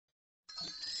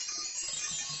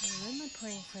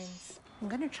praying friends. I'm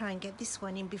going to try and get this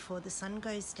one in before the sun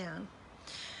goes down.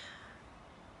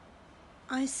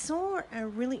 I saw a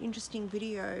really interesting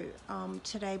video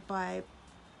today by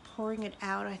Pouring It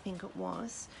Out, I think it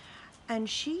was, and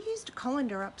she used a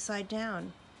colander upside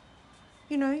down.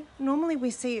 You know, normally we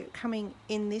see it coming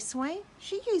in this way.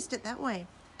 She used it that way,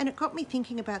 and it got me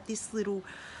thinking about this little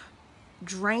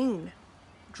drainer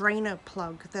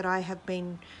plug that I have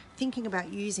been thinking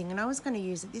about using, and I was going to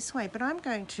use it this way, but I'm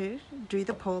going to do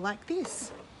the pour like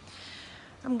this.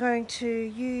 I'm going to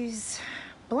use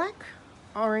black,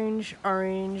 orange,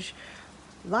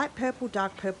 light purple,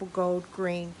 dark purple, gold,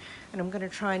 green, and I'm going to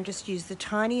try and just use the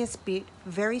tiniest bit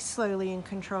very slowly and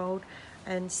controlled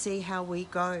and see how we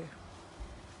go.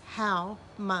 How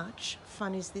much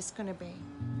fun is this going to be?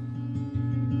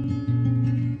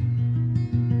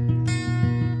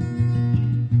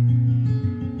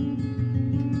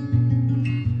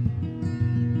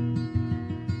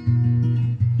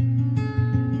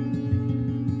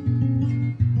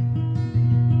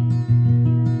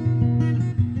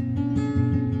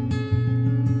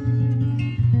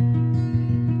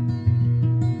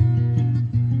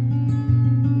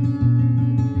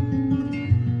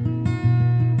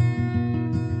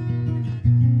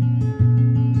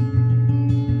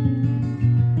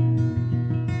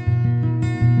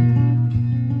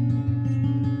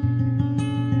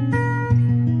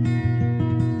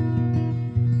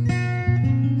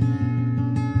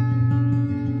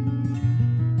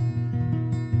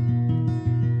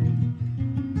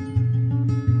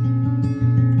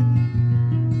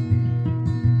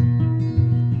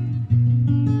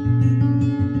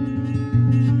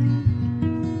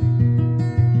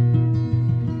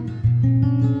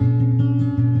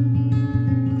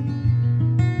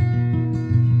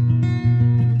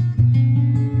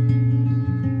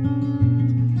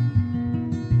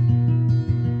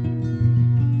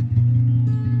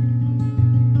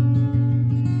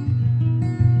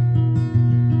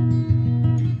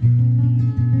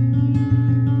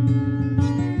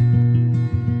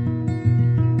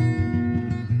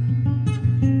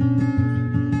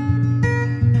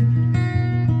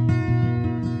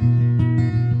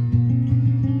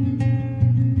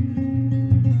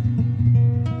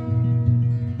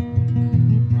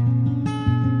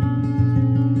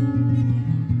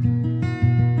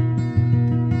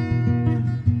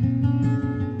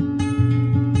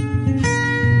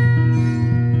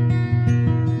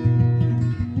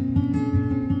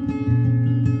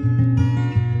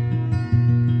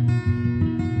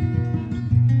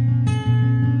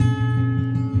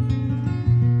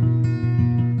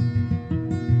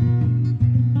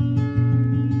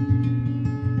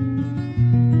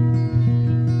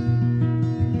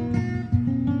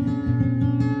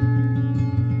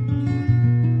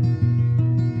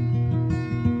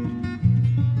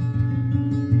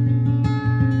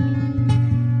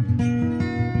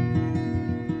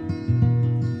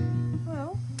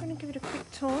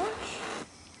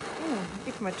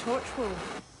 My torch will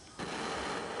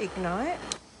ignite.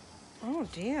 Oh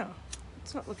dear,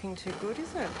 it's not looking too good,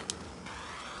 is it?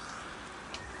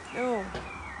 Oh,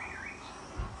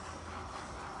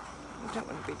 I don't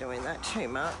want to be doing that too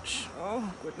much.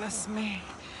 Oh goodness me,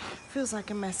 feels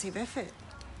like a massive effort.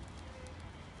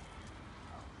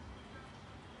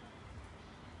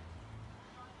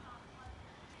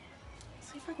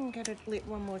 See if I can get it lit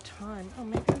one more time. Oh,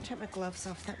 maybe I'll take my gloves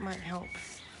off, that might help.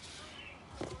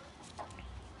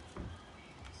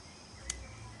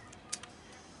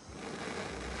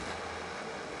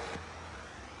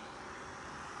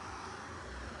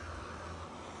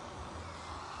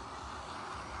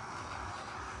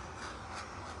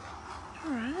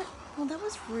 Alright, well that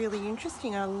was really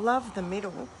interesting. I love the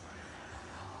middle.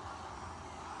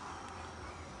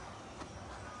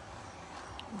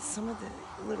 And some of the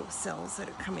little cells that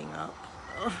are coming up.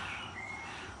 Oh.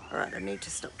 Alright, I need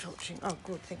to stop torching. Oh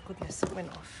good, thank goodness it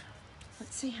went off.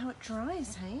 Let's see how it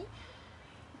dries, hey?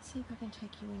 Let's see if I can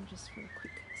take you in just for a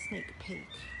quick sneak peek.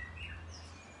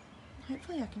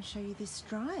 Hopefully I can show you this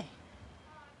dry.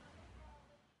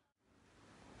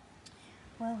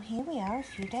 Well, here we are a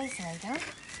few days later.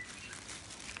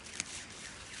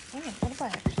 Oh, what have I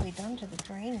actually done to the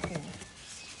drain thing?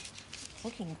 It's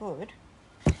looking good.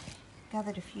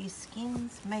 Gathered a few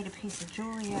skins, made a piece of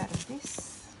jewellery out of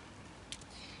this.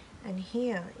 And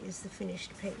here is the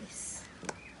finished piece.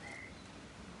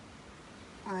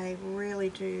 I really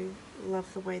do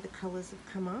love the way the colours have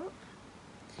come up.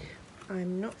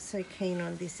 I'm not so keen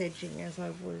on this edging as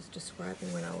I was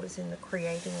describing when I was in the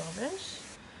creating of it.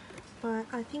 But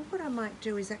I think what I might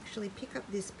do is actually pick up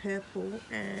this purple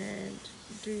and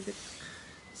do the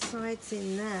sides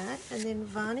in that and then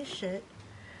varnish it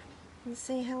and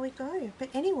see how we go. But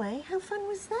anyway, how fun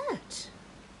was that?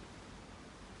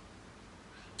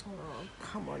 Oh,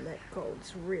 come on, that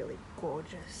gold's really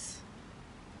gorgeous.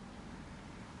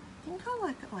 I think I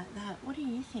like it like that. What do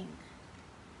you think?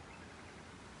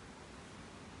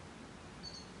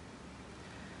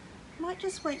 Might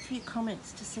just wait for your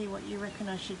comments to see what you reckon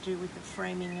I should do with the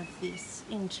framing of this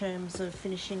in terms of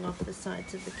finishing off the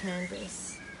sides of the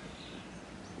canvas.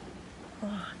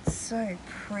 Oh, it's so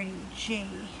pretty, gee.